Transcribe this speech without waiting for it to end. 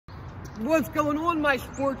What's going on, my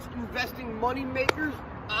sports investing money makers?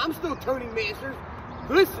 I'm still Tony Masters.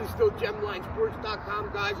 This is still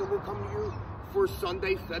GemlineSports.com, guys, and we're coming to you for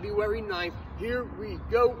Sunday, February 9th. Here we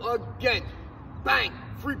go again. Bang,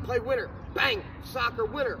 free play winner. Bang, soccer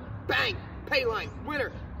winner. Bang, payline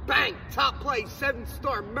winner. Bang, top play,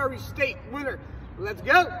 7-star Murray State winner. Let's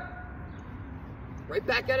go. Right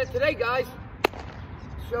back at it today, guys.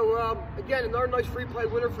 So, again, another nice free play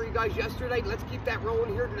winner for you guys yesterday. Let's keep that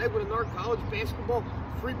rolling here today with another college basketball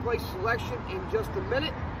free play selection in just a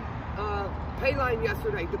minute. Payline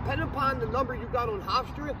yesterday, depending upon the number you got on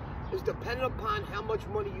Hofstra, is dependent upon how much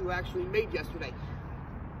money you actually made yesterday.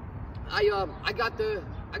 I got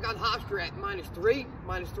Hofstra at -3,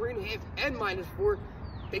 -3.5, and -4.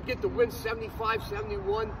 They get the win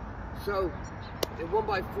 75-71, so they won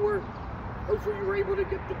by 4. Hopefully you were able to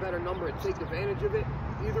get the better number and take advantage of it.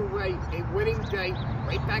 Either way, a winning day.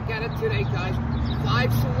 Right back at it today, guys.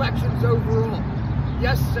 5 selections overall.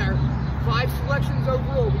 Yes, sir. 5 selections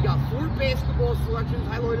overall. We got 4 basketball selections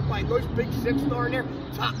highlighted by a nice big 6-star in there.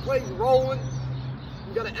 Top plays rolling.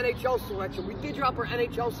 We got an NHL selection. We did drop our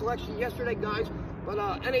NHL selection yesterday, guys, but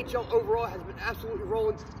NHL overall has been absolutely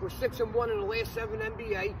rolling. We're 6-1 in the last 7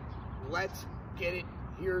 NBA. Let's get it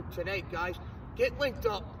here today, guys. Get linked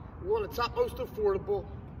up. We want the top most affordable.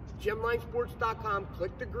 GemlineSports.com.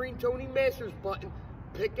 Click the green Tony Masters button.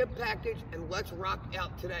 Pick a package, and let's rock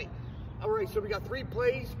out today. All right, so we got 3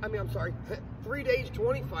 days, $25.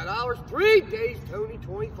 3 days, Tony,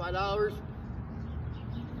 $25.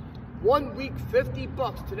 1 week,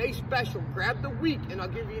 $50. Today's special. Grab the week, and I'll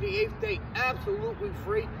give you the 8th day absolutely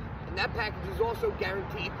free. And that package is also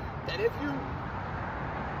guaranteed that if you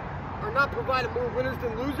are not providing more winners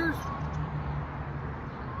than losers,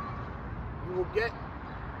 you will get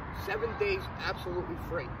 7 days absolutely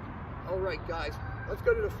free. All right, guys, let's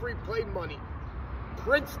go to the free play money.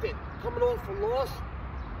 Princeton coming off a loss.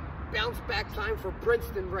 Bounce back time for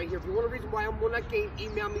Princeton right here. If you want a reason why I'm on that game,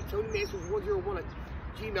 email me,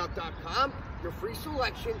 TonyMasters101@gmail.com. Your free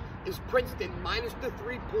selection is Princeton minus the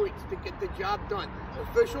 3 points to get the job done.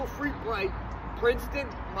 Official free play, Princeton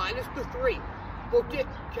minus the 3. Book it,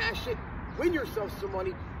 cash it, win yourself some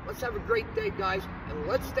money. Let's have a great day, guys, and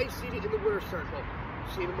let's stay seated in the winner's circle.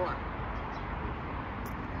 See you tomorrow.